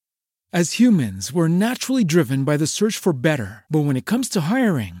As humans, we're naturally driven by the search for better. But when it comes to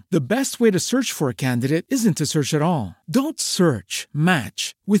hiring, the best way to search for a candidate isn't to search at all. Don't search,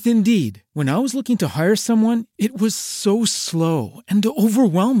 match with Indeed. When I was looking to hire someone, it was so slow and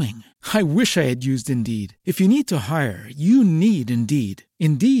overwhelming. I wish I had used Indeed. If you need to hire, you need Indeed.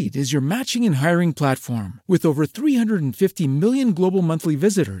 Indeed is your matching and hiring platform with over 350 million global monthly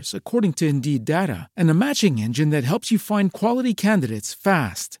visitors, according to Indeed data, and a matching engine that helps you find quality candidates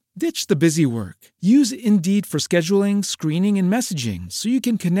fast. Ditch the busy work. Use Indeed for scheduling, screening, and messaging so you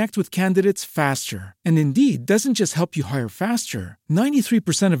can connect with candidates faster. And Indeed doesn't just help you hire faster.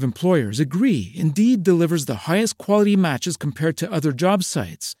 93% of employers agree Indeed delivers the highest quality matches compared to other job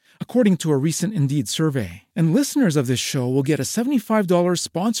sites, according to a recent Indeed survey. And listeners of this show will get a $75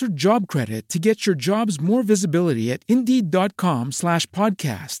 sponsored job credit to get your jobs more visibility at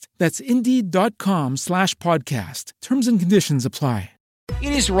Indeed.com/podcast. That's Indeed.com/podcast. Terms and conditions apply.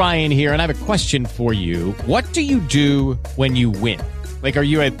 It is Ryan here, and I have a question for you. What do you do when you win? Like, are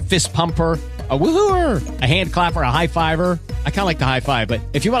you a fist pumper, a woo-hooer, a hand clapper, a high fiver? I kind of like the high five, but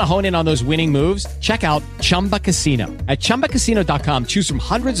if you want to hone in on those winning moves, check out Chumba Casino. At ChumbaCasino.com, choose from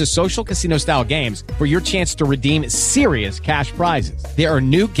hundreds of social casino-style games for your chance to redeem serious cash prizes. There are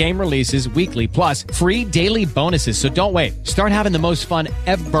new game releases weekly, plus free daily bonuses, so don't wait. Start having the most fun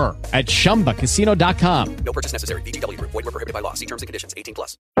ever at ChumbaCasino.com. No purchase necessary. VGW Group. Void where prohibited by law. See terms and conditions.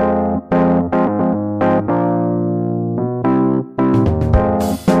 18+.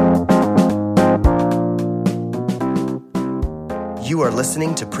 You are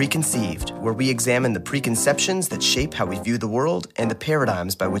listening to Preconceived, where we examine the preconceptions that shape how we view the world and the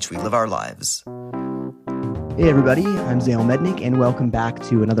paradigms by which we live our lives. Hey everybody, I'm Zale Mednick, and welcome back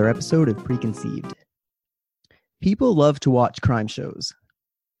to another episode of Preconceived. People love to watch crime shows.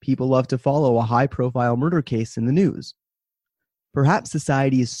 People love to follow a high-profile murder case in the news. Perhaps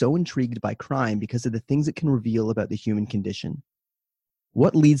society is so intrigued by crime because of the things it can reveal about the human condition.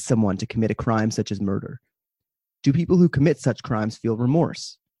 What leads someone to commit a crime such as murder? Do people who commit such crimes feel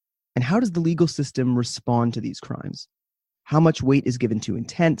remorse? And how does the legal system respond to these crimes? How much weight is given to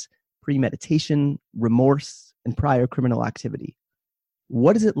intent, premeditation, remorse, and prior criminal activity?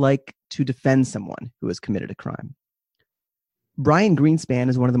 What is it like to defend someone who has committed a crime? Brian Greenspan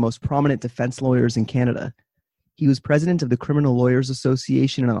is one of the most prominent defense lawyers in Canada. He was president of the Criminal Lawyers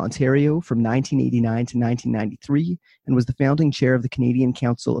Association in Ontario from 1989 to 1993 and was the founding chair of the Canadian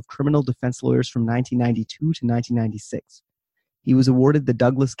Council of Criminal Defense Lawyers from 1992 to 1996. He was awarded the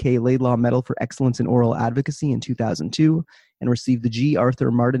Douglas K. Laidlaw Medal for Excellence in Oral Advocacy in 2002 and received the G.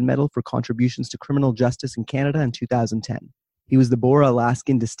 Arthur Martin Medal for contributions to criminal justice in Canada in 2010. He was the Bora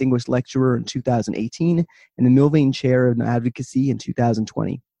Alaskan Distinguished Lecturer in 2018 and the Milvain Chair in Advocacy in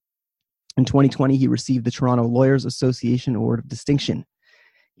 2020. In 2020, he received the Toronto Lawyers Association Award of Distinction.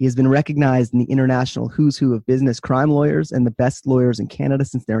 He has been recognized in the International Who's Who of Business Crime Lawyers and the Best Lawyers in Canada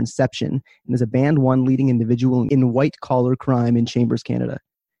since their inception, and is a Band 1 leading individual in white-collar crime in Chambers, Canada.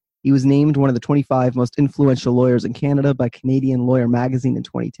 He was named one of the 25 most influential lawyers in Canada by Canadian Lawyer Magazine in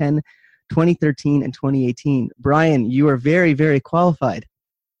 2010, 2013, and 2018. Brian, you are very, very qualified.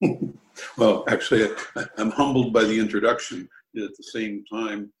 Well, actually, I'm humbled by the introduction. At the same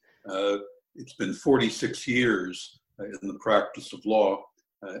time, it's been 46 years in the practice of law,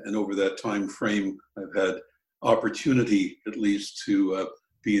 and over that time frame, I've had opportunity, at least, to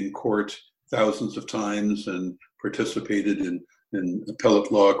be in court thousands of times and participated in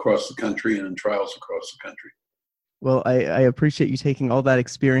appellate law across the country and in trials across the country. Well, I appreciate you taking all that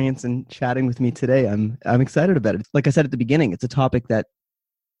experience and chatting with me today. I'm excited about it. Like I said at the beginning, it's a topic that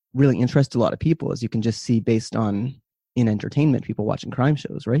really interests a lot of people, as you can just see based on in entertainment, people watching crime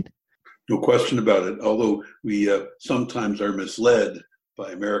shows, right? No question about it. Although we sometimes are misled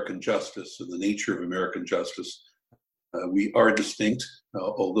by American justice and the nature of American justice, we are distinct.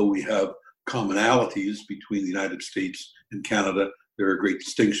 Although we have commonalities between the United States and Canada, there are great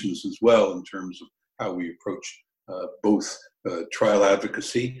distinctions as well in terms of how we approach both trial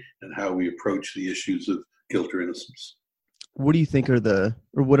advocacy and how we approach the issues of guilt or innocence. What do you think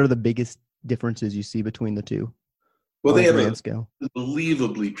what are the biggest differences you see between the two? Well, they have a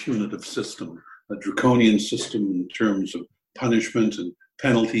unbelievably punitive system, a draconian system in terms of punishment and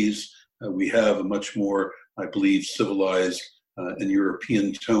penalties. We have a much more, I believe, civilized and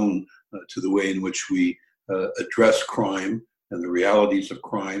European tone to the way in which we address crime and the realities of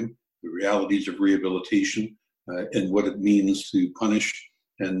crime, the realities of rehabilitation, and what it means to punish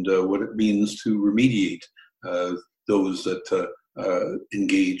and what it means to remediate those that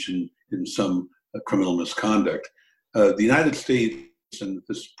engage in some criminal misconduct. The United States, and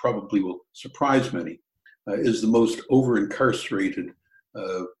this probably will surprise many, is the most over-incarcerated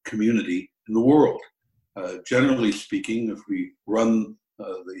community in the world. Generally speaking, if we run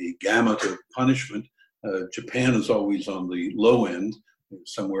the gamut of punishment, Japan is always on the low end,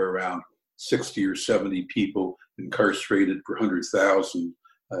 somewhere around 60 or 70 people incarcerated per 100,000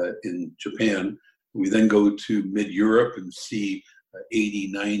 in Japan. We then go to mid-Europe and see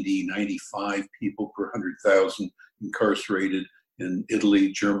 80, 90, 95 people per 100,000 incarcerated in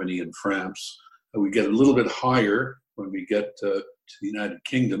Italy, Germany, and France. We get a little bit higher when we get to the United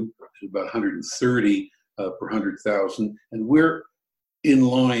Kingdom, to about 130 per 100,000, and we're in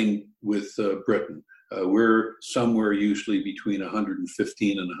line with Britain. We're somewhere usually between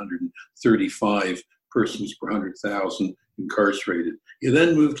 115 and 135 persons per 100,000 incarcerated. You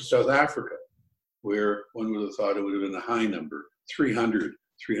then move to South Africa, where one would have thought it would have been a high number, 300,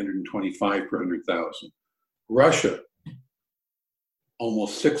 325 per 100,000. Russia,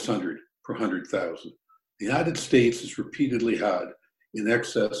 almost 600 per 100,000. The United States has repeatedly had in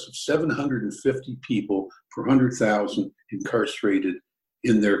excess of 750 people per 100,000 incarcerated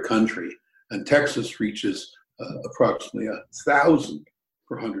in their country. And Texas reaches approximately 1,000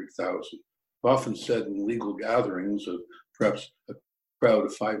 per 100,000. I've often said in legal gatherings of perhaps a crowd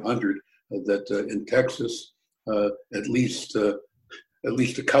of 500 that in Texas, at least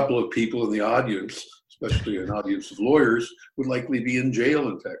a couple of people in the audience, especially an audience of lawyers, would likely be in jail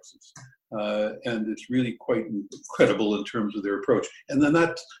in Texas. And it's really quite incredible in terms of their approach. And then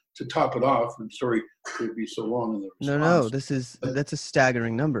that, to top it off, I'm sorry to be so long in the response. No, that's a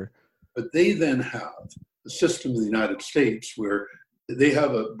staggering number. But they then have a system in the United States where they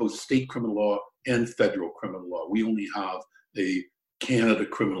have both state criminal law and federal criminal law. We only have a Canada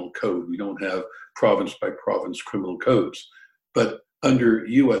criminal code. We don't have province by province criminal codes. But under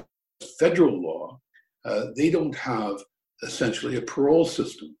U.S. federal law, they don't have essentially a parole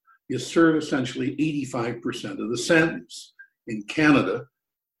system. You serve essentially 85% of the sentence. In Canada,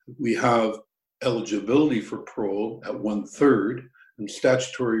 we have eligibility for parole at 1/3 and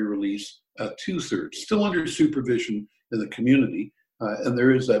statutory release at 2/3, still under supervision in the community. And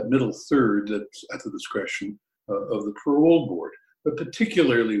there is that middle third that's at the discretion of the parole board. But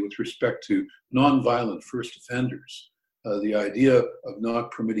particularly with respect to nonviolent first offenders, the idea of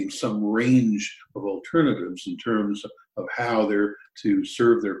not permitting some range of alternatives in terms of how they're to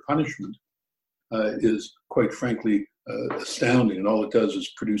serve their punishment is quite frankly astounding. And all it does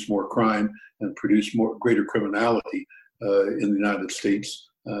is produce more crime and produce greater criminality in the United States.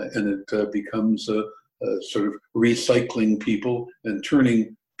 And it becomes sort of recycling people and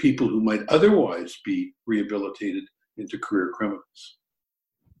turning people who might otherwise be rehabilitated into career criminals.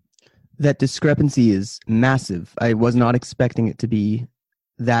 That discrepancy is massive. I was not expecting it to be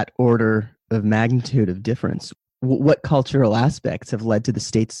that order of magnitude of difference. What cultural aspects have led to the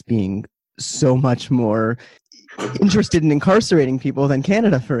states being so much more interested in incarcerating people than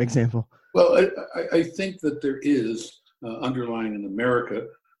Canada, for example? Well, I think that there is, underlying in America,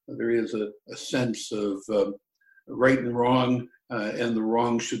 there is a sense of right and wrong, and the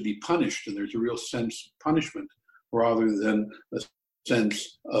wrong should be punished. And there's a real sense of punishment rather than a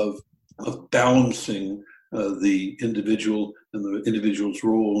sense of balancing the individual and the individual's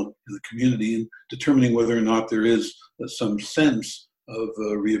role in the community and determining whether or not there is some sense of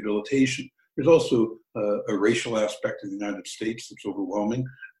rehabilitation. There's also a racial aspect in the United States that's overwhelming,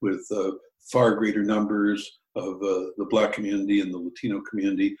 with far greater numbers of the Black community and the Latino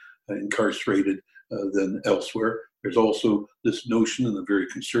community incarcerated than elsewhere. There's also this notion, and a very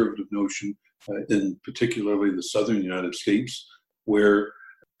conservative notion, in particularly the southern United States, where,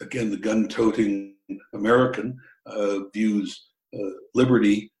 again, the gun-toting American views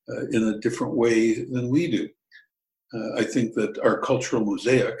liberty in a different way than we do. I think that our cultural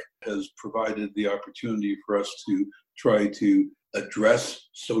mosaic has provided the opportunity for us to try to address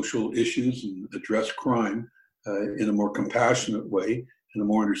social issues and address crime in a more compassionate way, in a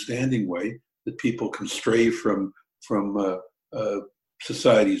more understanding way, that people can stray from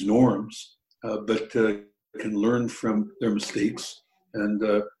society's norms, but can learn from their mistakes and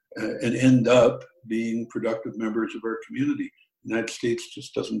end up being productive members of our community. The United States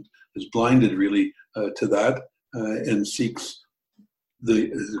just is blinded really to that and seeks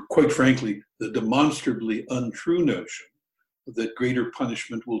quite frankly, the demonstrably untrue notion that greater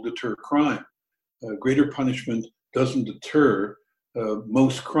punishment will deter crime. Greater punishment doesn't deter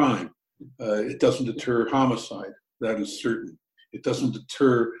most crime. It doesn't deter homicide, that is certain. It doesn't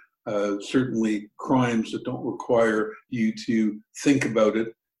deter certainly crimes that don't require you to think about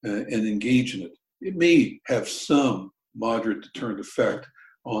it and engage in it. It may have some moderate deterrent effect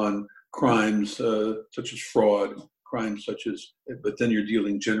on crimes such as fraud, crimes such as, but then you're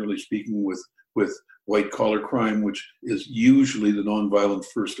dealing, generally speaking, with white-collar crime, which is usually the nonviolent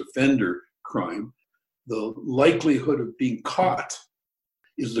first offender crime, the likelihood of being caught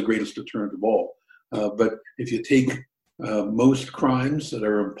is the greatest deterrent of all. But if you take most crimes that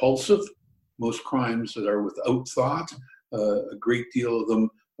are impulsive, most crimes that are without thought, a great deal of them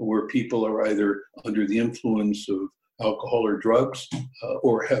where people are either under the influence of alcohol or drugs,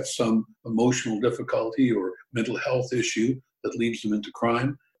 or have some emotional difficulty or mental health issue that leads them into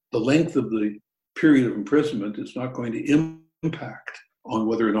crime, the length of the period of imprisonment is not going to impact on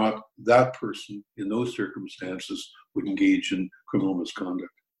whether or not that person in those circumstances would engage in criminal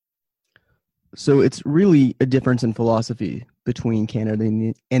misconduct. So it's really a difference in philosophy between Canada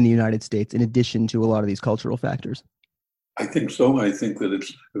and the United States, in addition to a lot of these cultural factors. I think so. I think that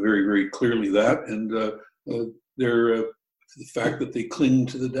it's very, very clearly that. And the fact that they cling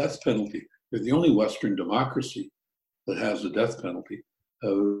to the death penalty. They're the only Western democracy that has the death penalty.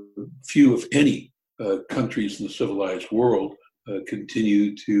 Few, if any, countries in the civilized world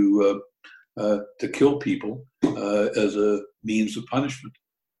continue to kill people as a means of punishment.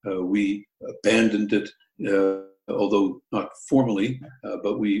 We abandoned it, although not formally,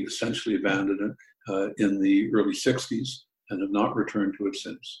 but we essentially abandoned it in the early 60s and have not returned to it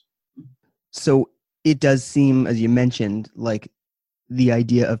since. So it does seem, as you mentioned, like the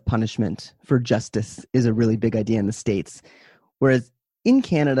idea of punishment for justice is a really big idea in the States. Whereas in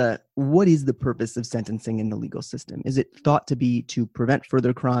Canada, what is the purpose of sentencing in the legal system? Is it thought to be to prevent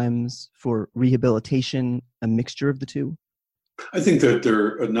further crimes, for rehabilitation, a mixture of the two? I think that there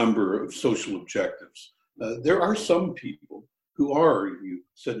are a number of social objectives. There are some people who are, you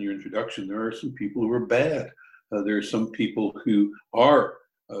said in your introduction, there are some people who are bad. There are some people who are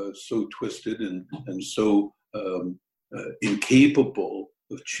so twisted and so incapable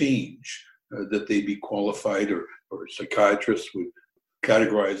of change that they be qualified, or psychiatrists would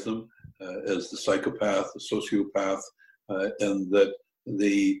categorize them as the psychopath, the sociopath, and that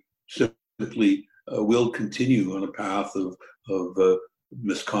they simply will continue on a path of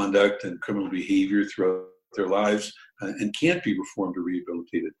misconduct and criminal behavior throughout their lives and can't be reformed or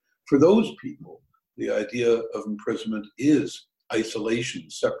rehabilitated. For those people, the idea of imprisonment is isolation,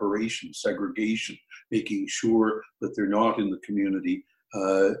 separation, segregation, making sure that they're not in the community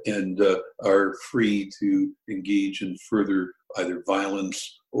and are free to engage in further either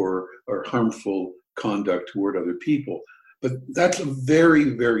violence or harmful conduct toward other people. But that's a very,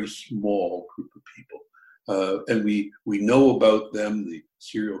 very small group of people. And we know about them, the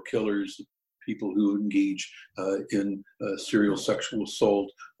serial killers, the people who engage in serial sexual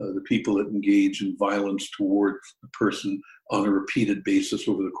assault, the people that engage in violence toward a person on a repeated basis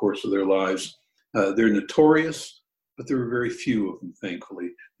over the course of their lives. They're notorious, but there are very few of them, thankfully,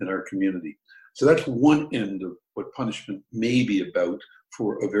 in our community. So that's one end of what punishment may be about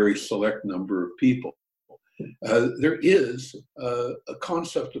for a very select number of people. There is a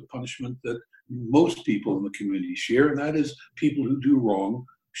concept of punishment that most people in the community share, and that is people who do wrong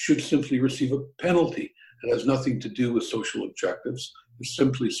should simply receive a penalty. It has nothing to do with social objectives. It's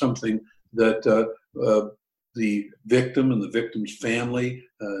simply something that the victim and the victim's family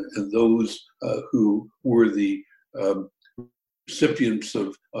and those who were the recipients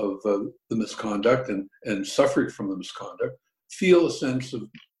of the misconduct and suffered from the misconduct feel a sense of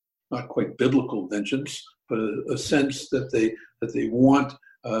not quite biblical vengeance, but a sense that they want.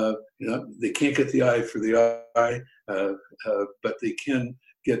 They can't get the eye for the eye, but they can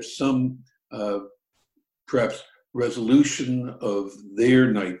get some perhaps resolution of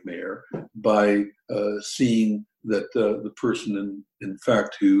their nightmare by seeing that the person in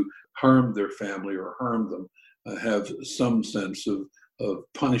fact who harmed their family or harmed them have some sense of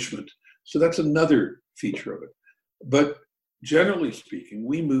punishment. So that's another feature of it. But generally speaking,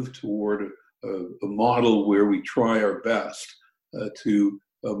 we move toward a model where we try our best to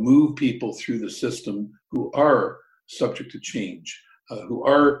move people through the system who are subject to change, who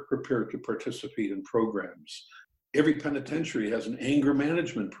are prepared to participate in programs. Every penitentiary has an anger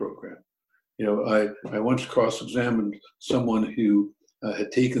management program. I once cross-examined someone who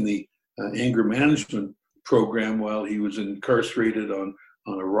had taken the anger management program while he was incarcerated on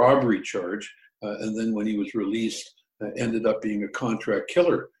a robbery charge, and then when he was released, ended up being a contract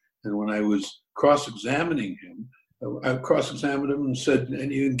killer. And when I was cross-examining him, I cross-examined him and said,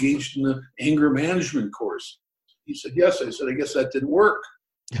 "And you engaged in the anger management course?" He said, "Yes." I said, "I guess that didn't work."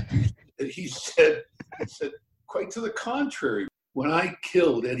 And he said, "Quite to the contrary. When I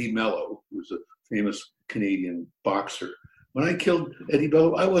killed Eddie Mello, who was a famous Canadian boxer, when I killed Eddie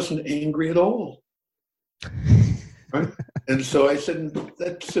Mello, I wasn't angry at all." Right? And so I said,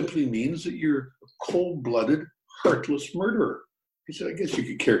 "That simply means that you're a cold-blooded, heartless murderer." He said, "I guess you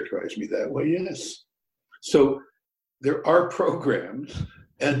could characterize me that way, yes." So there are programs,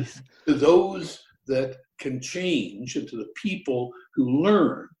 and to those that can change, and to the people who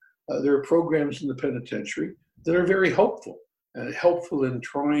learn, there are programs in the penitentiary that are very helpful in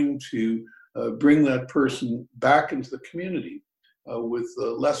trying to bring that person back into the community with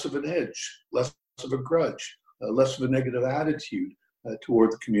less of an edge, less of a grudge, less of a negative attitude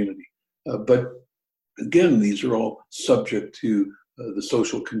toward the community. But again, these are all subject to the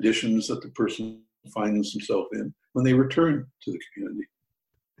social conditions that the person finds himself in when they return to the community.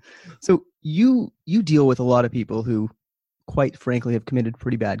 So you deal with a lot of people who, quite frankly, have committed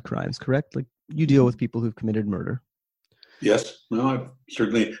pretty bad crimes, correct? Like, you deal with people who've committed murder. Yes, no, I've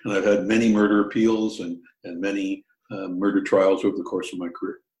certainly, and I've had many murder appeals and many murder trials over the course of my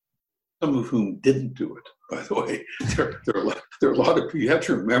career. Some of whom didn't do it, by the way. There are a lot of people. You have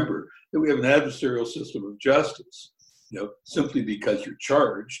to remember that we have an adversarial system of justice. Simply because you're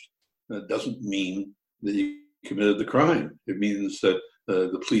charged doesn't mean that you committed the crime. It means that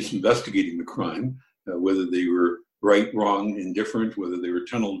the police investigating the crime, whether they were right, wrong, indifferent, whether they were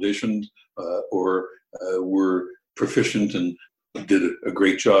tunnel visioned or were proficient and did a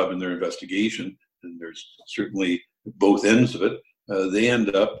great job in their investigation, and there's certainly both ends of it, they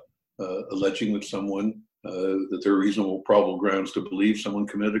end up alleging that that there are reasonable probable grounds to believe someone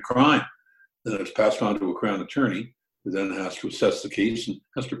committed a crime. Then it's passed on to a Crown attorney, who then has to assess the case and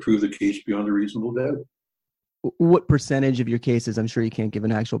has to prove the case beyond a reasonable doubt. What percentage of your cases, I'm sure you can't give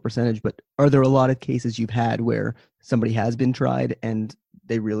an actual percentage, but are there a lot of cases you've had where somebody has been tried and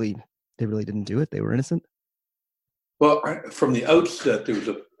they really didn't do it? They were innocent? Well, from the outset, there was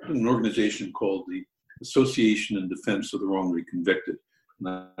an organization called the Association in Defense of the Wrongly Convicted.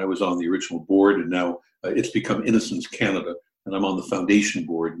 And I was on the original board, and now it's become Innocence Canada. And I'm on the foundation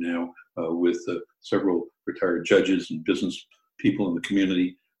board now with several retired judges and business people in the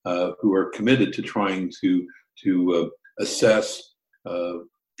community who are committed to trying to assess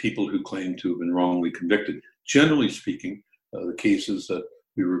people who claim to have been wrongly convicted. Generally speaking, the cases that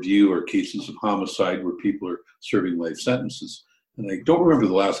we review are cases of homicide where people are serving life sentences. And I don't remember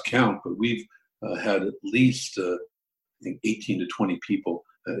the last count, but we've had at least, I think, 18 to 20 people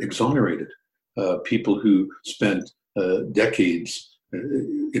exonerated, people who spent decades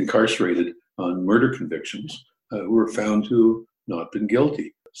incarcerated on murder convictions who were found to have not been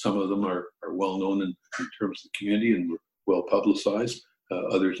guilty. Some of them are well known in terms of the community and were well publicized,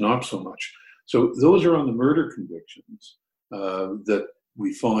 others not so much. So those are on the murder convictions that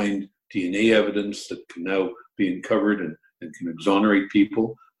we find DNA evidence that can now be uncovered and can exonerate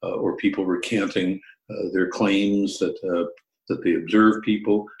people, or people recanting their claims that they observed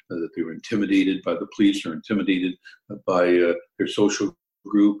people, that they were intimidated by the police or intimidated by their social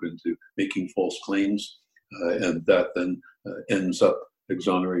group into making false claims, and that then ends up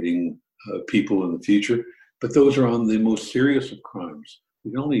exonerating people in the future. But those are on the most serious of crimes.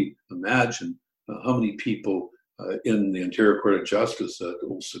 We can only imagine how many people in the Ontario Court of Justice at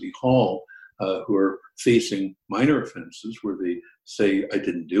Old City Hall who are facing minor offenses where they say, I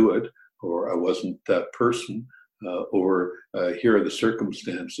didn't do it, or I wasn't that person, or here are the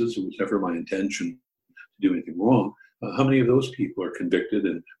circumstances, it was never my intention to do anything wrong. How many of those people are convicted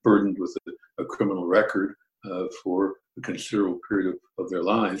and burdened with a criminal record for a considerable period of their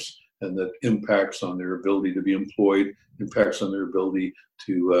lives, and that impacts on their ability to be employed, impacts on their ability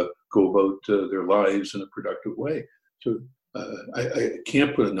to go about their lives in a productive way. So I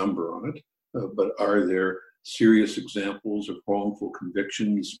can't put a number on it, but are there serious examples of wrongful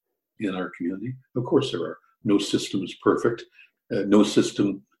convictions in our community? Of course there are. No system is perfect. No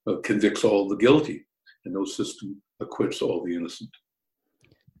system convicts all the guilty, and no system acquits all the innocent.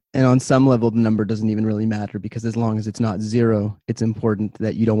 And on some level, the number doesn't even really matter, because as long as it's not zero, it's important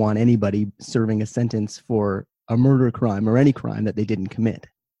that you don't want anybody serving a sentence for a murder crime or any crime that they didn't commit.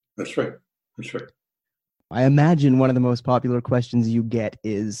 That's right. That's right. I imagine one of the most popular questions you get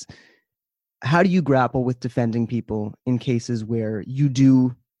is, how do you grapple with defending people in cases where you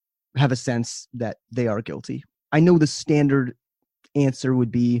do have a sense that they are guilty? I know the standard answer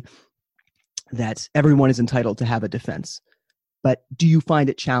would be that everyone is entitled to have a defense. But do you find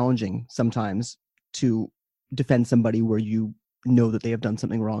it challenging sometimes to defend somebody where you know that they have done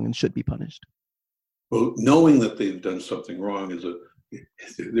something wrong and should be punished? Well, knowing that they've done something wrong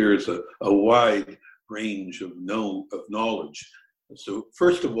there is a wide range of knowledge. So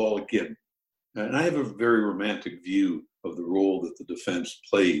first of all, again, and I have a very romantic view of the role that the defense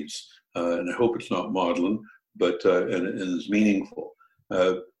plays, and I hope it's not maudlin, but and is meaningful.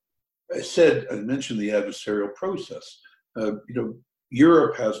 I mentioned the adversarial process.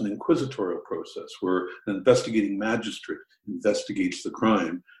 Europe has an inquisitorial process where an investigating magistrate investigates the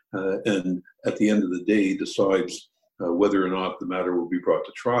crime and at the end of the day decides whether or not the matter will be brought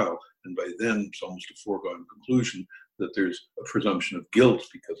to trial. And by then, it's almost a foregone conclusion that there's a presumption of guilt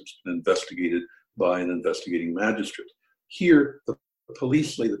because it's been investigated by an investigating magistrate. Here, the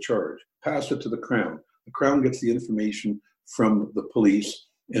police lay the charge, pass it to the Crown. The Crown gets the information from the police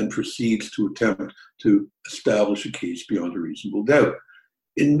and proceeds to attempt to establish a case beyond a reasonable doubt.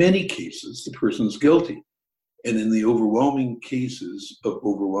 In many cases, the person is guilty. And in the overwhelming cases of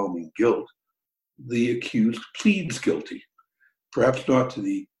overwhelming guilt, the accused pleads guilty. Perhaps not to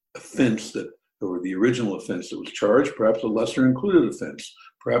the offense that, or the original offense that was charged, perhaps a lesser included offense.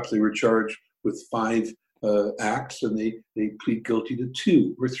 Perhaps they were charged with 5 acts and they plead guilty to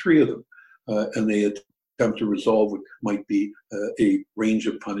 2 or 3 of them. And they attempt to resolve what might be a range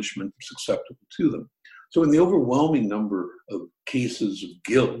of punishment that's acceptable to them. So in the overwhelming number of cases of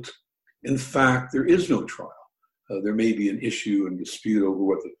guilt, in fact, there is no trial. There may be an issue and dispute over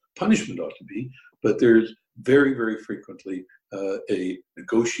what the punishment ought to be, but there's very, very frequently a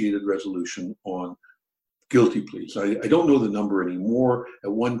negotiated resolution on guilty pleas. I don't know the number anymore.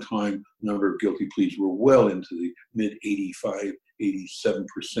 At one time, the number of guilty pleas were well into the mid 85,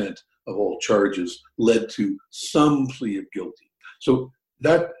 87% of all charges led to some plea of guilty. So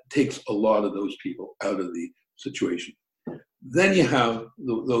that takes a lot of those people out of the situation. Then you have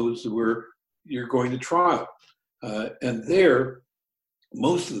those where you're going to trial. And there,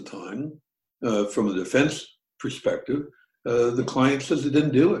 most of the time, from a defense perspective, the client says they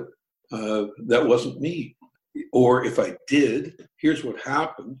didn't do it. That wasn't me. Or if I did, here's what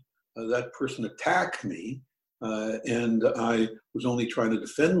happened. That person attacked me, and I was only trying to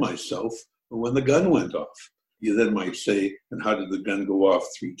defend myself when the gun went off. You then might say, and how did the gun go off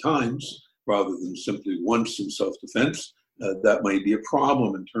 3 times rather than simply once in self-defense? That might be a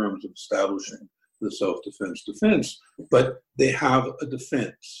problem in terms of establishing the self-defense defense. But they have a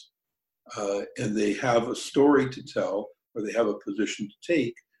defense, and they have a story to tell, or they have a position to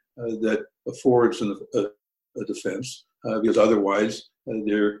take that affords a defense, because otherwise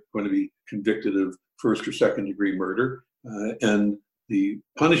they're going to be convicted of first or second degree murder, and the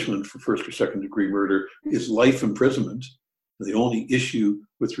punishment for first or second degree murder is life imprisonment. The only issue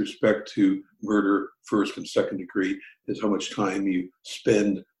with respect to murder first and second degree is how much time you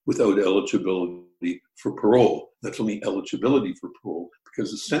spend without eligibility for parole. That's only eligibility for parole,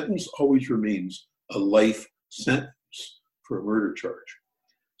 because the sentence always remains a life sentence for a murder charge.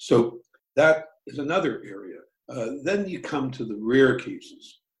 So that is another area. Then you come to the rare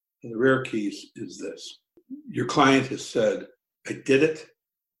cases. And the rare case is this. Your client has said, I did it.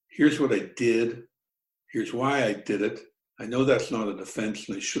 Here's what I did. Here's why I did it. I know that's not a defense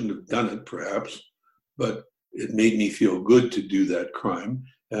and I shouldn't have done it, perhaps, but it made me feel good to do that crime.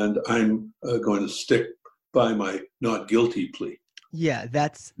 And I'm going to stick by my not guilty plea. Yeah,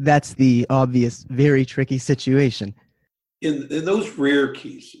 that's the obvious, very tricky situation. In those rare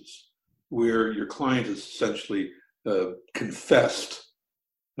cases where your client has essentially confessed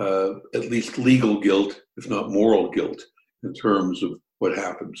at least legal guilt, if not moral guilt, in terms of what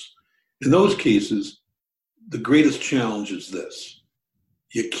happens. In those cases, the greatest challenge is this.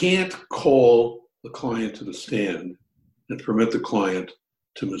 You can't call the client to the stand and permit the client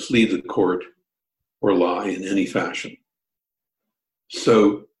to mislead the court or lie in any fashion.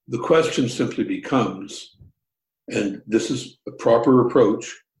 So the question simply becomes, and this is a proper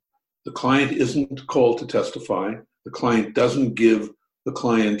approach, the client isn't called to testify. The client doesn't give the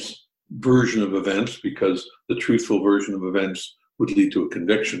client's version of events because the truthful version of events would lead to a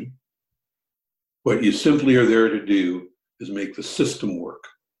conviction. What you simply are there to do is make the system work.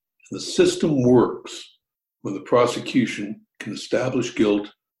 And the system works when the prosecution can establish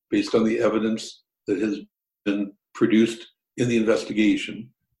guilt based on the evidence that has been produced in the investigation,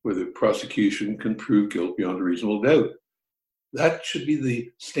 where the prosecution can prove guilt beyond a reasonable doubt. That should be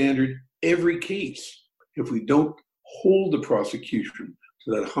the standard every case. If we don't hold the prosecution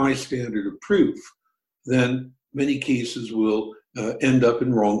to that high standard of proof, then many cases will end up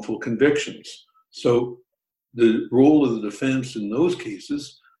in wrongful convictions. So the role of the defense in those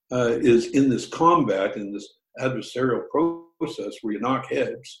cases is in this combat, in this adversarial process where you knock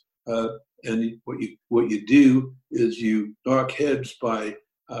heads. And what you do is you knock heads by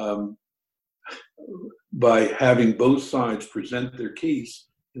having both sides present their case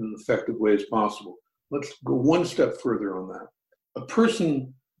in an effective way as possible. Let's go one step further on that. A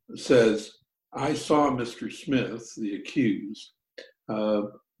person says, I saw Mr. Smith, the accused,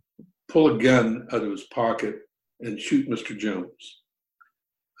 pull a gun out of his pocket and shoot Mr. Jones.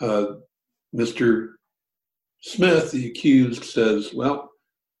 Mr. Smith, the accused, says, well,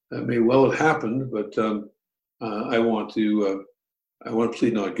 that may well have happened, but I want to I want to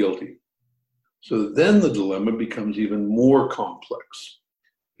plead not guilty. So then the dilemma becomes even more complex,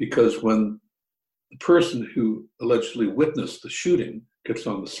 because when the person who allegedly witnessed the shooting gets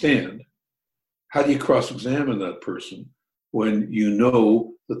on the stand, how do you cross-examine that person when you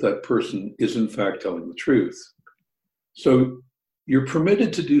know that that person is in fact telling the truth? So you're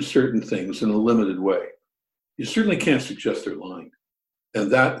permitted to do certain things in a limited way. You certainly can't suggest they're lying,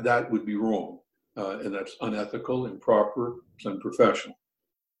 and that would be wrong, and that's unethical, improper, it's unprofessional.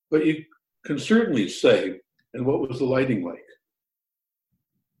 But you can certainly say, and what was the lighting like?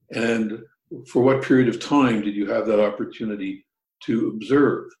 And for what period of time did you have that opportunity to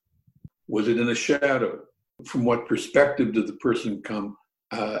observe? Was it in a shadow? From what perspective did the person come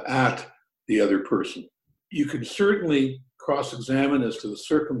at the other person? You can certainly cross-examine as to the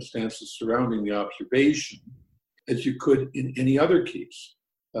circumstances surrounding the observation as you could in any other case.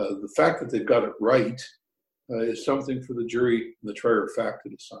 The fact that they've got it right is something for the jury and the trier of fact to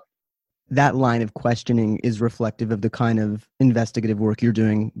decide. That line of questioning is reflective of the kind of investigative work you're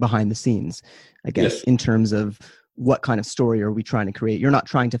doing behind the scenes, I guess, Yes. In terms of what kind of story are we trying to create? You're not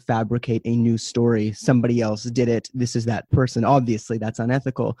trying to fabricate a new story. Somebody else did it. This is that person. Obviously, that's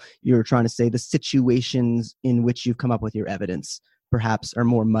unethical. You're trying to say the situations in which you've come up with your evidence perhaps are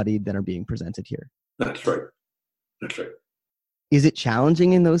more muddied than are being presented here. That's right. That's right. Is it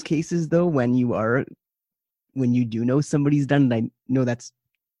challenging in those cases, though, when you do know somebody's done it? I know that's,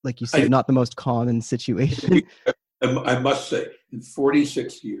 like you said, not the most common situation. I must say, in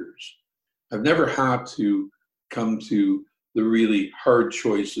 46 years, I've never had to come to the really hard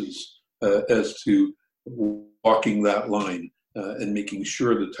choices as to walking that line and making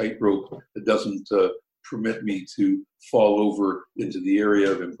sure the tightrope doesn't permit me to fall over into the area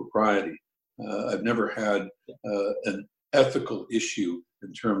of impropriety. I've never had an ethical issue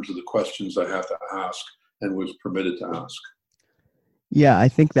in terms of the questions I have to ask and was permitted to ask. Yeah, I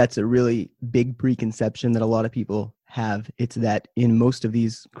think that's a really big preconception that a lot of people have. It's that in most of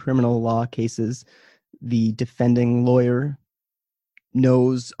these criminal law cases, the defending lawyer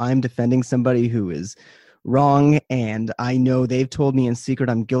knows I'm defending somebody who is wrong, and I know they've told me in secret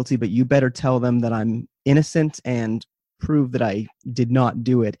I'm guilty, but you better tell them that I'm innocent and prove that I did not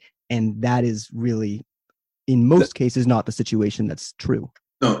do it. And that is really, in most cases, not the situation that's true.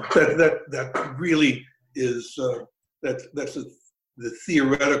 No, that really is, that's the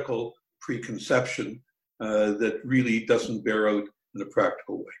theoretical preconception that really doesn't bear out in a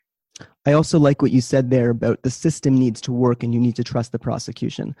practical way. I also like what you said there about the system needs to work and you need to trust the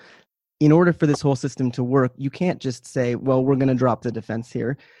prosecution. In order for this whole system to work, you can't just say, well, we're going to drop the defense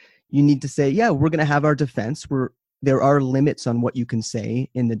here. You need to say, yeah, we're going to have our defense. There are limits on what you can say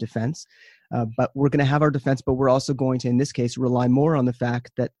in the defense, but we're going to have our defense, but we're also going to, in this case, rely more on the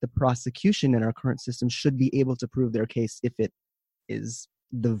fact that the prosecution in our current system should be able to prove their case if it is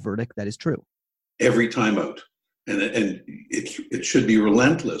the verdict that is true. Every time out. And it should be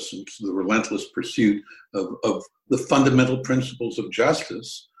relentless. It's the relentless pursuit of the fundamental principles of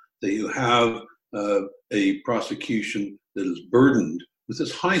justice, that you have a prosecution that is burdened with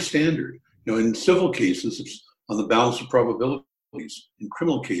this high standard. In civil cases, it's on the balance of probabilities. In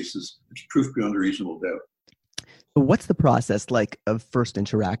criminal cases, it's proof beyond a reasonable doubt. So what's the process like of first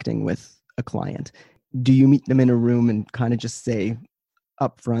interacting with a client? Do you meet them in a room and kind of just say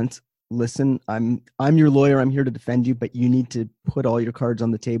up front, listen, I'm your lawyer, I'm here to defend you, but you need to put all your cards on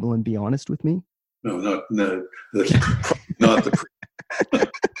the table and be honest with me? No, that's not the.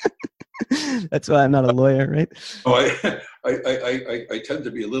 That's why I'm not a lawyer, right? Oh, I tend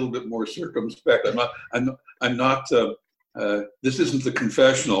to be a little bit more circumspect. I'm not. This isn't the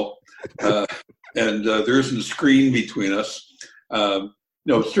confessional, and there isn't a screen between us.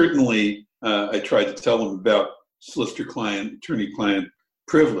 Certainly, I try to tell them about solicitor-client, attorney-client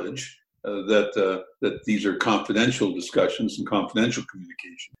privilege. That these are confidential discussions and confidential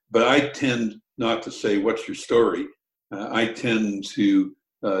communication. But I tend not to say, "What's your story?" I tend to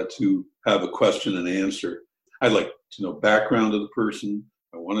have a question and answer. I'd like to know background of the person.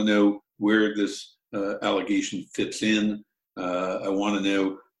 I want to know where this allegation fits in. I want to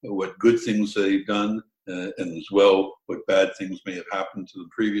know what good things they've done, and as well what bad things may have happened to them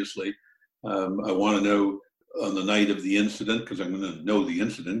previously. I want to know on the night of the incident, because I'm going to know the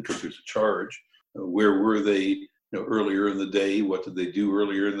incident because there's a charge. Where were they earlier in the day? What did they do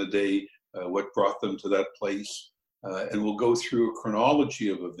earlier in the day? What brought them to that place? And we'll go through a chronology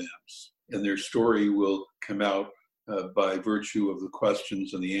of events, and their story will come out by virtue of the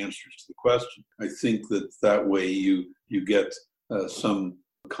questions and the answers to the question. I think that way you get some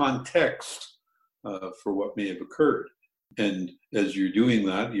context for what may have occurred. And as you're doing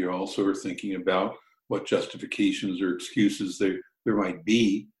that, you also are thinking about what justifications or excuses there might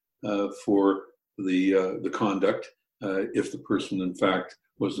be for the conduct if the person, in fact,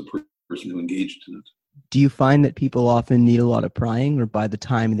 was the person who engaged in it. Do you find that people often need a lot of prying, or by the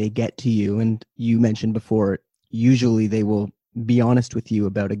time they get to you, and you mentioned before, usually they will be honest with you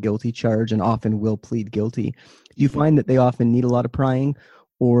about a guilty charge and often will plead guilty. Do you find that they often need a lot of prying,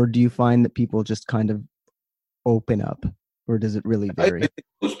 or do you find that people just kind of open up, or does it really vary? I think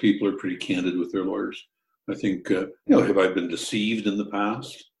most people are pretty candid with their lawyers. I think, have I been deceived in the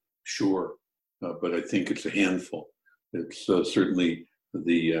past? Sure. But I think it's a handful. It's certainly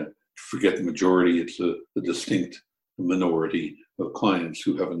forget the majority, it's a distinct minority of clients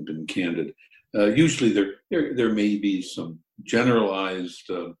who haven't been candid. Usually there may be some generalized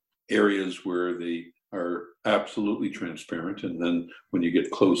areas where they are absolutely transparent, and then when you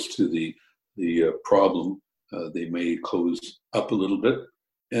get close to the problem, they may close up a little bit,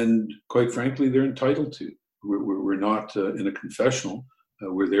 and quite frankly, they're entitled to. We're not in a confessional.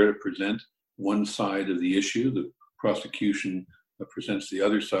 We're there to present one side of the issue. The prosecution presents the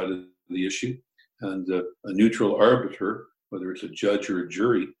other side of the issue, and a neutral arbiter, whether it's a judge or a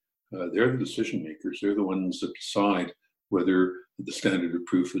jury, they're the decision makers. They're the ones that decide whether the standard of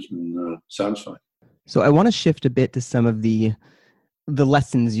proof has been satisfied. So I want to shift a bit to some of the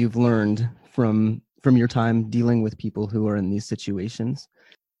lessons you've learned from your time dealing with people who are in these situations.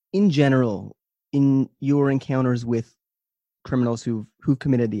 In general, in your encounters with criminals who've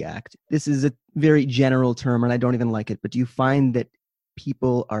committed the act, this is a very general term and I don't even like it, but do you find that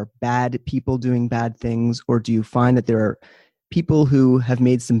people are bad people doing bad things, or do you find that there are people who have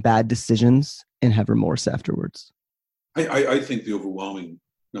made some bad decisions and have remorse afterwards? I think the overwhelming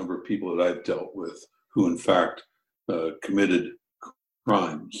number of people that I've dealt with who in fact committed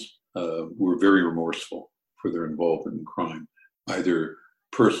crimes were very remorseful for their involvement in crime, either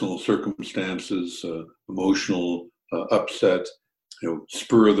personal circumstances, emotional upset,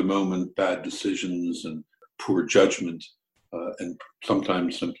 spur of the moment bad decisions and poor judgment, and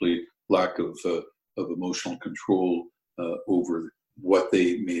sometimes simply lack of emotional control over what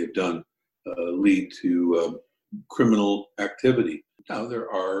they may have done lead to criminal activity. Now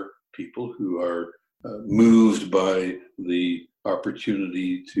there are people who are moved by the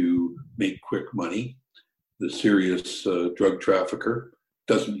opportunity to make quick money. The serious drug trafficker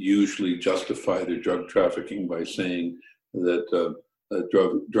doesn't usually justify their drug trafficking by saying that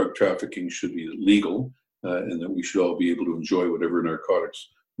drug trafficking should be legal and that we should all be able to enjoy whatever narcotics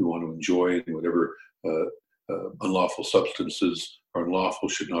we want to enjoy, and whatever unlawful substances are unlawful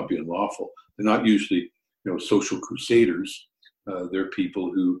should not be unlawful. They're not usually social crusaders. They're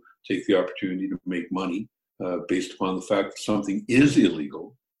people who take the opportunity to make money based upon the fact that something is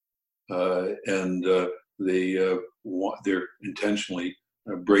illegal, and they're intentionally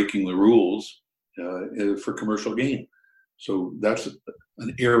breaking the rules for commercial gain. So that's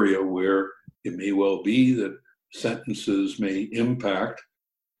an area where it may well be that sentences may impact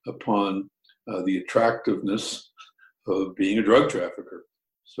upon the attractiveness of being a drug trafficker.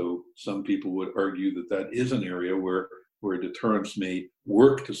 So some people would argue that that is an area where deterrence may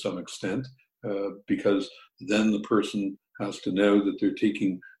work to some extent, because then the person has to know that they're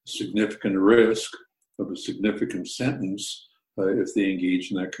taking significant risk of a significant sentence if they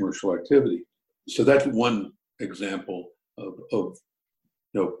engage in that commercial activity. So that's one example of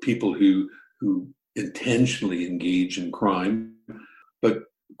people who intentionally engage in crime. But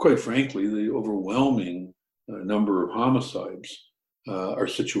quite frankly, the overwhelming number of homicides are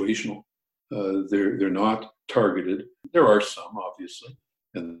situational. They're not targeted. There are some, obviously,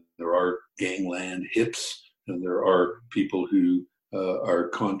 and there are gangland hits, and there are people who are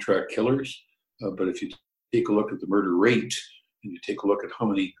contract killers. But if you take a look at the murder rate, and you take a look at how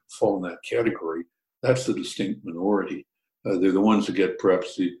many fall in that category, that's the distinct minority. They're the ones that get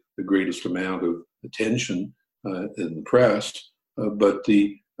perhaps the greatest amount of attention in the press, but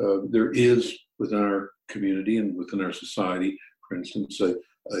there is within our community and within our society, for instance,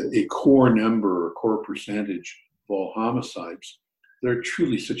 a core number or core percentage of all homicides that are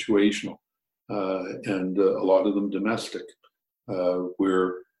truly situational, and a lot of them domestic,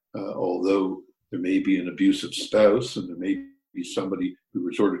 where although there may be an abusive spouse and there may be somebody who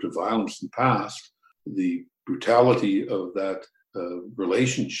resorted to violence in the past, the brutality of that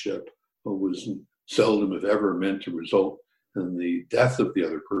relationship was seldom, if ever, meant to result in the death of the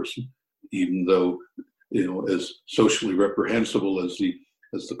other person, even though, as socially reprehensible as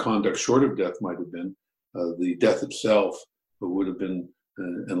the conduct short of death might have been, the death itself would have been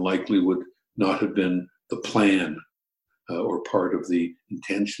and likely would not have been the plan or part of the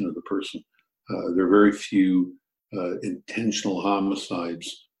intention of the person. There are very few intentional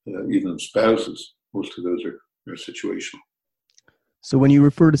homicides, even spouses. Most of those are situational. So when you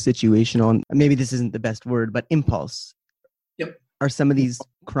refer to situational, maybe this isn't the best word, but impulse. Yep. Are some of these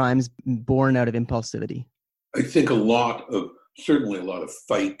crimes born out of impulsivity? I think certainly a lot of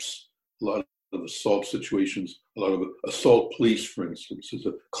fights, a lot of assault situations, a lot of assault police, for instance, is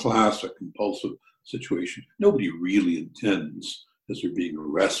a classic impulsive situation. Nobody really intends, as they're being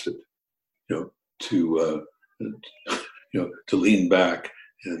arrested, to lean back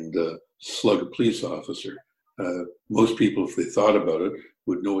and slug a police officer. Most people, if they thought about it,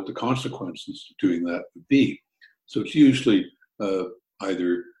 would know what the consequences of doing that would be. So it's usually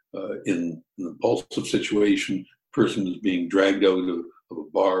either in an impulsive situation, person is being dragged out of a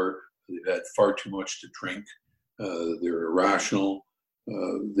bar, they've had far too much to drink, they're irrational,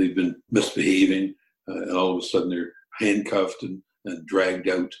 they've been misbehaving, and all of a sudden they're handcuffed and dragged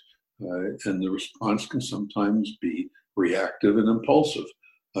out. And the response can sometimes be reactive and impulsive.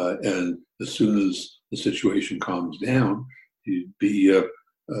 And as soon as the situation calms down, you'd be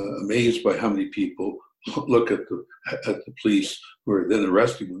amazed by how many people look at the police who are then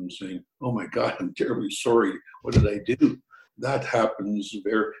arresting them and saying, "Oh my God, I'm terribly sorry. What did I do?" That happens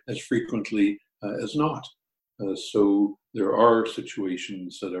as frequently as not. So there are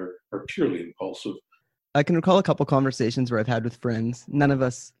situations that are purely impulsive. I can recall a couple conversations where I've had with friends, none of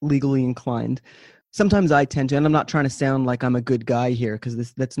us legally inclined. Sometimes I tend to, and I'm not trying to sound like I'm a good guy here,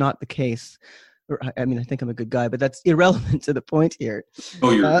 because that's not the case. I mean, I think I'm a good guy, but that's irrelevant to the point here.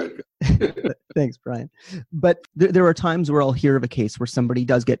 Oh, you're a good guy. Thanks, Brian. But there are times where I'll hear of a case where somebody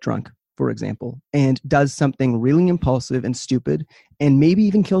does get drunk, for example, and does something really impulsive and stupid, and maybe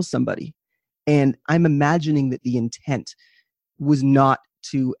even kills somebody. And I'm imagining that the intent was not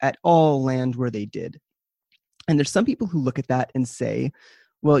to at all land where they did. And there's some people who look at that and say,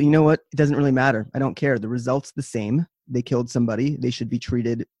 well, you know what? It doesn't really matter. I don't care. The result's the same. They killed somebody. They should be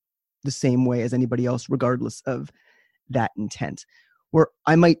treated the same way as anybody else, regardless of that intent. Or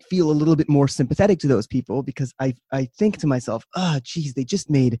I might feel a little bit more sympathetic to those people because I think to myself, geez, they just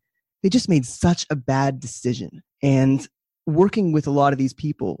made such a bad decision. And working with a lot of these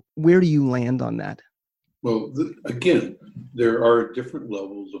people, where do you land on that? Well, again, there are different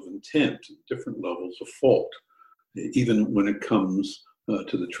levels of intent, different levels of fault. Even when it comes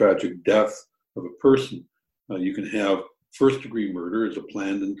to the tragic death of a person, you can have first-degree murder as a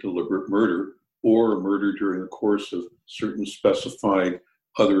planned and deliberate murder, or a murder during the course of certain specified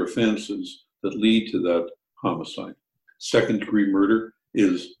other offenses that lead to that homicide. Second-degree murder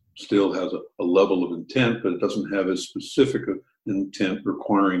still has a level of intent, but it doesn't have as specific an intent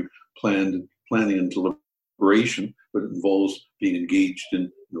requiring planning and deliberation, but it involves being engaged in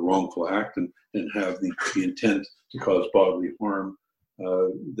the wrongful act and have the intent to cause bodily harm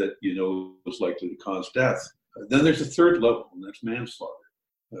that is likely to cause death. Then there's a third level, and that's manslaughter.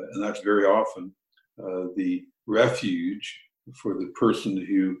 And that's very often the refuge for the person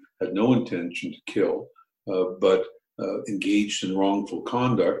who had no intention to kill, but engaged in wrongful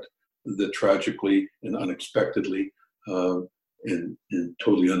conduct that tragically and unexpectedly, in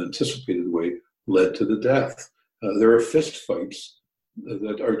totally unanticipated way, led to the death. There are fist fights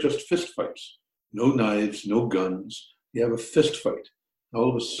that are just fist fights. No knives, no guns. You have a fist fight. All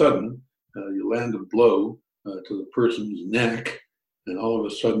of a sudden, you land a blow to the person's neck, and all of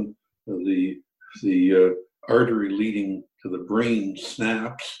a sudden, the artery leading to the brain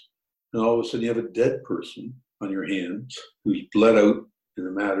snaps, and all of a sudden you have a dead person on your hands who's bled out in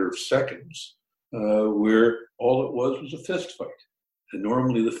a matter of seconds, where all it was a fist fight. And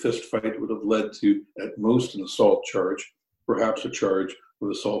normally the fist fight would have led to, at most, an assault charge, perhaps a charge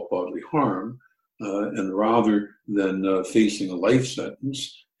with assault bodily harm, and rather than facing a life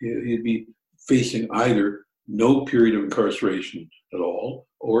sentence, he'd be facing either no period of incarceration at all,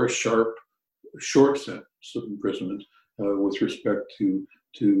 or a short sentence of imprisonment with respect to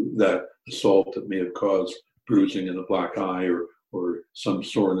that assault that may have caused bruising in a black eye or some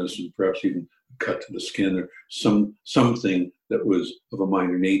soreness and perhaps even a cut to the skin or something that was of a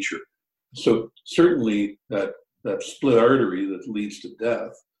minor nature. So certainly that split artery that leads to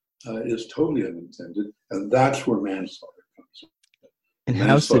death is totally unintended, and that's where manslaughter comes in. And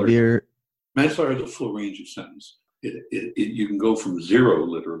how severe? Manslaughter is a full range of sentence. You can go from zero,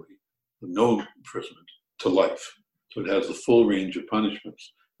 literally, no imprisonment, to life. So it has the full range of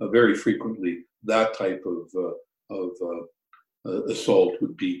punishments. Very frequently, that type of assault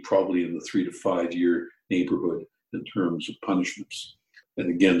would be probably in the 3 to 5 year neighborhood in terms of punishments. And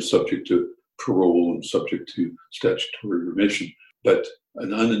again, subject to parole and subject to statutory remission. But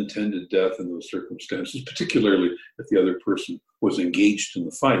an unintended death in those circumstances, particularly if the other person was engaged in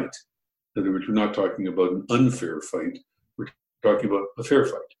the fight. In other words, we're not talking about an unfair fight, we're talking about a fair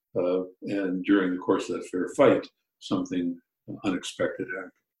fight. And during the course of that fair fight, something unexpected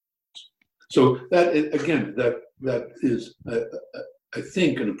happens. So that is, I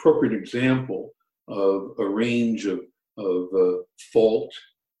think, an appropriate example of a range of fault,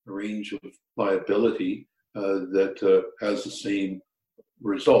 a range of liability that has the same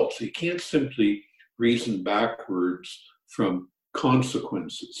results. You can't simply reason backwards from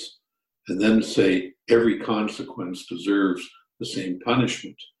consequences and then say every consequence deserves the same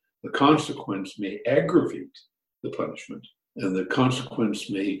punishment. The consequence may aggravate the punishment, and the consequence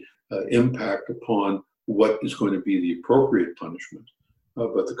may impact upon what is going to be the appropriate punishment.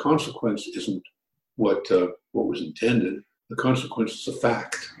 But the consequence isn't what was intended. The consequence is a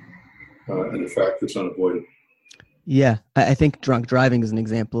fact, and a fact that's unavoidable. Yeah, I think drunk driving is an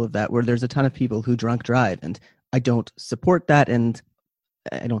example of that, where there's a ton of people who drunk drive, and I don't support that, and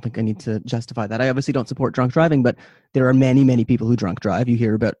I don't think I need to justify that. I obviously don't support drunk driving, but there are many, many people who drunk drive. You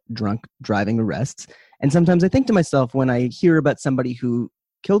hear about drunk driving arrests, and sometimes I think to myself, when I hear about somebody who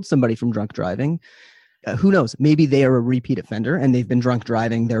killed somebody from drunk driving, who knows, maybe they are a repeat offender and they've been drunk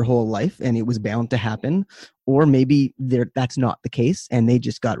driving their whole life and it was bound to happen. Or maybe that's not the case and they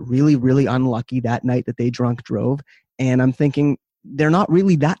just got really, really unlucky that night that they drunk drove. And I'm thinking they're not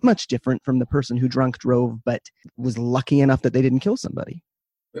really that much different from the person who drunk drove but was lucky enough that they didn't kill somebody.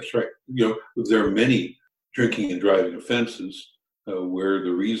 That's right. There are many drinking and driving offenses where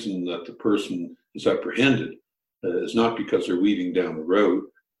the reason that the person is apprehended is not because they're weaving down the road,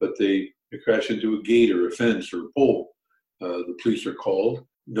 but they crash into a gate or a fence or a pole. The police are called.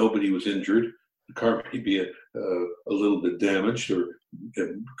 Nobody was injured. The car may be a little bit damaged or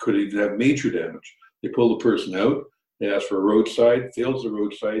could even have major damage. They pull the person out. They ask for a roadside, fails the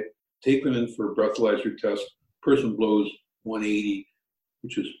roadside, take them in for a breathalyzer test. Person blows 180,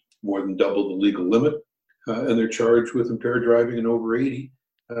 which is more than double the legal limit, and they're charged with impaired driving and over 80,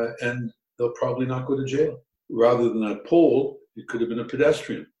 and they'll probably not go to jail. Rather than that pole, it could have been a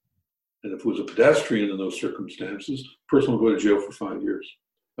pedestrian. And if it was a pedestrian in those circumstances, the person will go to jail for 5 years.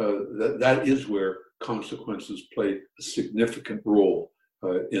 That is where consequences play a significant role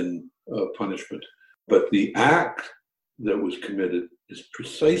in punishment. But the act that was committed is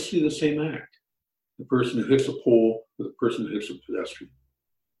precisely the same act. The person who hits a pole or the person who hits a pedestrian.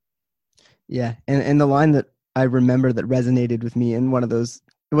 Yeah, and the line that I remember that resonated with me in one of those,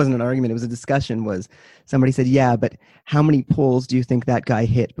 it wasn't an argument, it was a discussion, was somebody said, yeah, but how many poles do you think that guy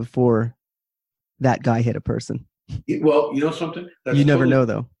hit before that guy hit a person? Well, you know something? That's you never know,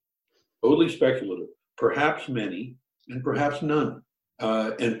 though. Totally speculative. Perhaps many, and perhaps none.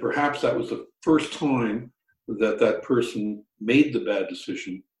 And perhaps that was the first time that person made the bad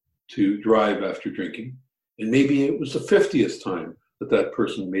decision to drive after drinking. And maybe it was the 50th time that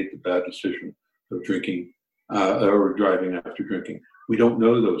person made the bad decision of drinking or driving after drinking. We don't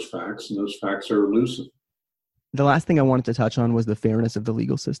know those facts, and those facts are elusive. The last thing I wanted to touch on was the fairness of the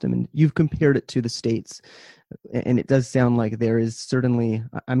legal system. And you've compared it to the States. And it does sound like there is certainly,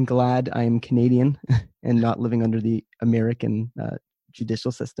 I'm glad I am Canadian and not living under the American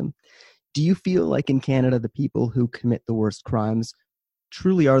judicial system. Do you feel like in Canada, the people who commit the worst crimes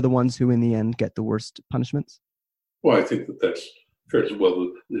truly are the ones who in the end get the worst punishments? Well, I think that's fair as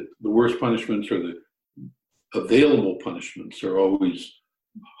well. The worst punishments or the available punishments are always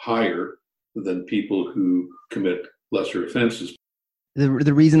higher than people who commit lesser offenses. The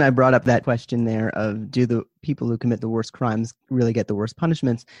reason I brought up that question there of do the people who commit the worst crimes really get the worst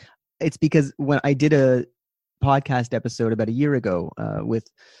punishments, it's because when I did a podcast episode about a year ago with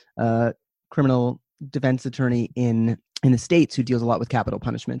a criminal defense attorney in the States who deals a lot with capital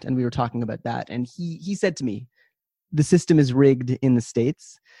punishment, and we were talking about that, and he said to me, the system is rigged in the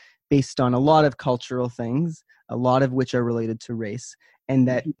States based on a lot of cultural things, a lot of which are related to race, and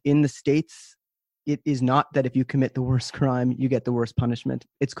that in the States, it is not that if you commit the worst crime, you get the worst punishment.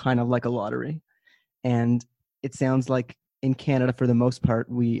 It's kind of like a lottery. And it sounds like in Canada, for the most part,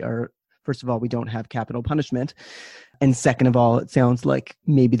 first of all, we don't have capital punishment. And second of all, it sounds like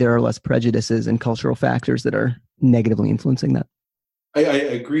maybe there are less prejudices and cultural factors that are negatively influencing that. I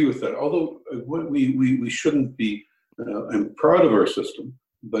agree with that. Although we shouldn't be, I'm proud of our system,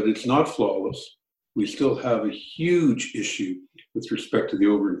 but it's not flawless. We still have a huge issue with respect to the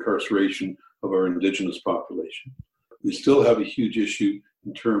over-incarceration of our Indigenous population. We still have a huge issue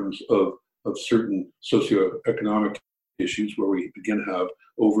in terms of certain socioeconomic issues where we begin to have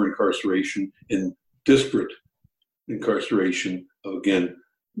over-incarceration in disparate incarceration of, again,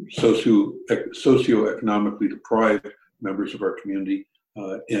 socioeconomically deprived members of our community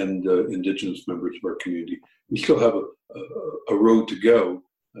and Indigenous members of our community. We still have a road to go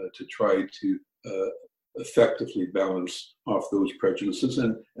to try to effectively balance off those prejudices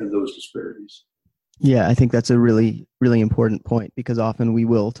and those disparities. Yeah, I think that's a really, really important point, because often we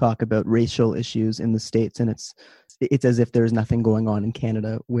will talk about racial issues in the States, and it's as if there's nothing going on in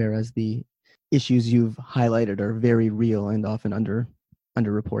Canada, whereas the issues you've highlighted are very real and often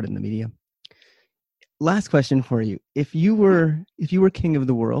underreported in the media. Last question for you. If you were king of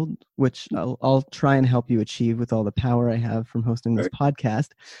the world, which I'll try and help you achieve with all the power I have from hosting this podcast,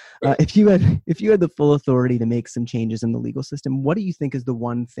 if you had the full authority to make some changes in the legal system, what do you think is the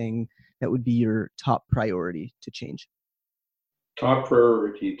one thing that would be your top priority to change? Top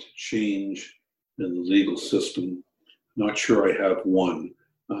priority to change in the legal system. Not sure I have one.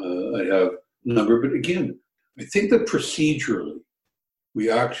 I have a number, but again, I think that procedurally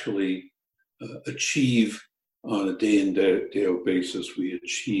we actually achieve on a day-in, day-out basis, we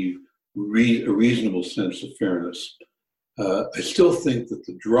achieve a reasonable sense of fairness. I still think that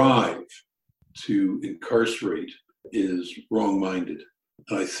the drive to incarcerate is wrong-minded.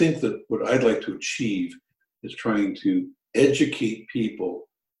 And I think that what I'd like to achieve is trying to educate people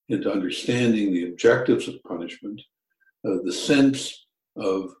into understanding the objectives of punishment, the sense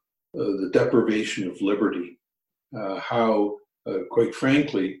of the deprivation of liberty, how, quite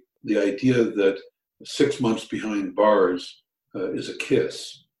frankly, the idea that 6 months behind bars is a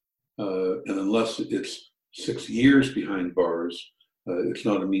kiss, and unless it's 6 years behind bars, it's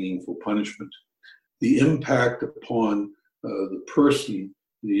not a meaningful punishment. The impact upon the person,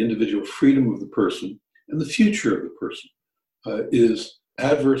 the individual freedom of the person, and the future of the person is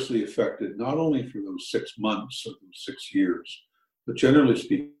adversely affected not only for those 6 months or those 6 years, but generally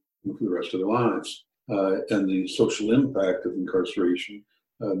speaking for the rest of their lives. And the social impact of incarceration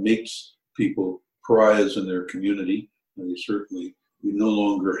makes people pariahs in their community. And we no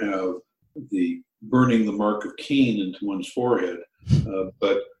longer have the burning the mark of Cain into one's forehead,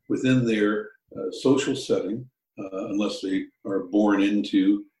 but within their social setting, unless they are born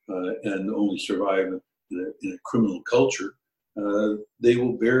into and only survive in a criminal culture, they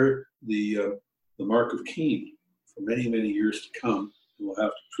will bear the mark of Cain for many, many years to come, and will have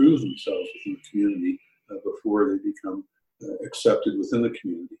to prove themselves within the community before they become accepted within the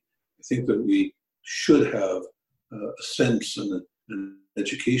community. I think that we should have a sense and an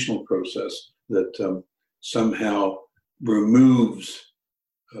educational process that somehow removes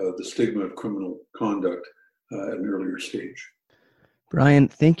the stigma of criminal conduct at an earlier stage. Brian,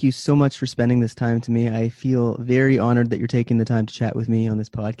 thank you so much for spending this time to me. I feel very honored that you're taking the time to chat with me on this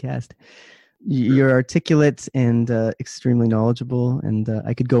podcast. You're articulate and extremely knowledgeable, and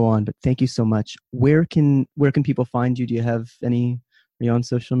I could go on, but thank you so much. Where can people find you? Do you have are you on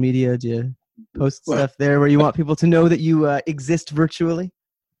social media? Do you post stuff there where you want people to know that you exist virtually?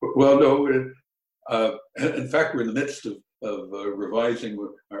 Well, no. In fact, we're in the midst of revising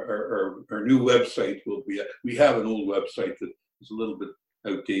our new website. We have an old website that is a little bit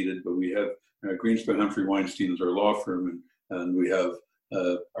outdated, but we have Greenspan Humphrey Weinstein as our law firm, and we have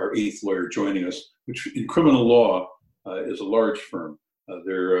our eighth lawyer joining us, which in criminal law is a large firm.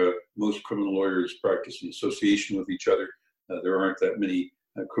 Most criminal lawyers practice in association with each other. There aren't that many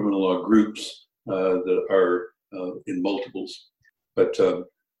criminal law groups that are in multiples, but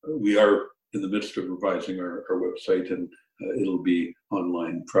we are in the midst of revising our website, and it'll be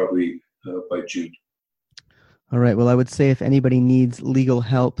online probably by June. All right. Well, I would say if anybody needs legal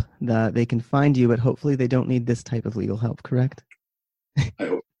help, that they can find you, but hopefully they don't need this type of legal help, correct? I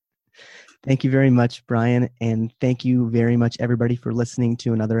hope. Thank you very much, Brian. And thank you very much, everybody, for listening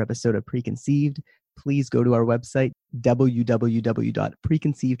to another episode of Preconceived. Please go to our website,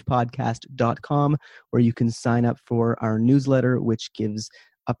 www.preconceivedpodcast.com, where you can sign up for our newsletter, which gives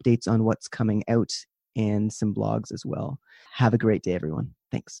updates on what's coming out and some blogs as well. Have a great day, everyone.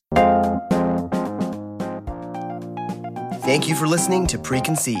 Thanks. Thank you for listening to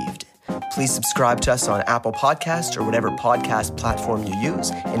Preconceived. Please subscribe to us on Apple Podcasts or whatever podcast platform you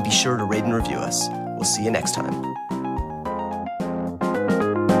use, and be sure to rate and review us. We'll see you next time.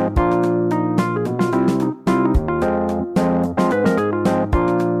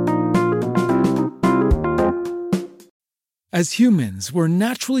 As humans, we're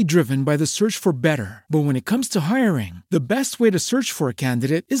naturally driven by the search for better. But when it comes to hiring, the best way to search for a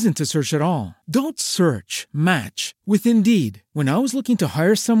candidate isn't to search at all. Don't search, match with Indeed. When I was looking to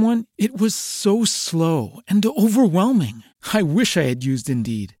hire someone, it was so slow and overwhelming. I wish I had used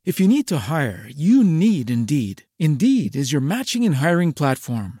Indeed. If you need to hire, you need Indeed. Indeed is your matching and hiring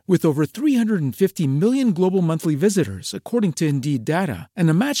platform with over 350 million global monthly visitors, according to Indeed data, and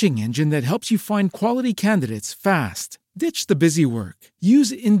a matching engine that helps you find quality candidates fast. Ditch the busy work.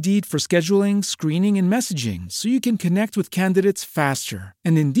 Use Indeed for scheduling, screening, and messaging so you can connect with candidates faster.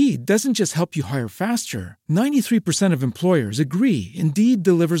 And Indeed doesn't just help you hire faster. 93% of employers agree Indeed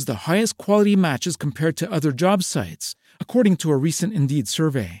delivers the highest quality matches compared to other job sites, according to a recent Indeed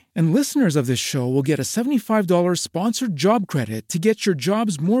survey. And listeners of this show will get a $75 sponsored job credit to get your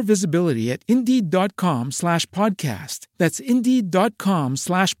jobs more visibility at Indeed.com/podcast. That's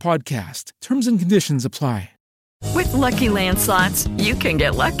Indeed.com/podcast. Terms and conditions apply. With Lucky Land Slots, you can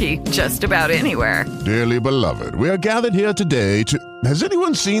get lucky just about anywhere. Dearly beloved, we are gathered here today to... Has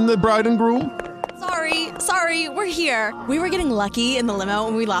anyone seen the bride and groom? Sorry, we're here. We were getting lucky in the limo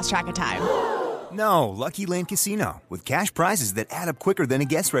and we lost track of time. No, Lucky Land Casino, with cash prizes that add up quicker than a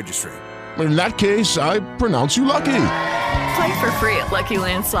guest registry. In that case, I pronounce you lucky. Play for free at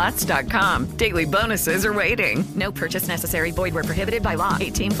LuckyLandSlots.com. Daily bonuses are waiting. No purchase necessary. Void where prohibited by law.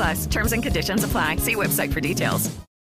 18+. Terms and conditions apply. See website for details.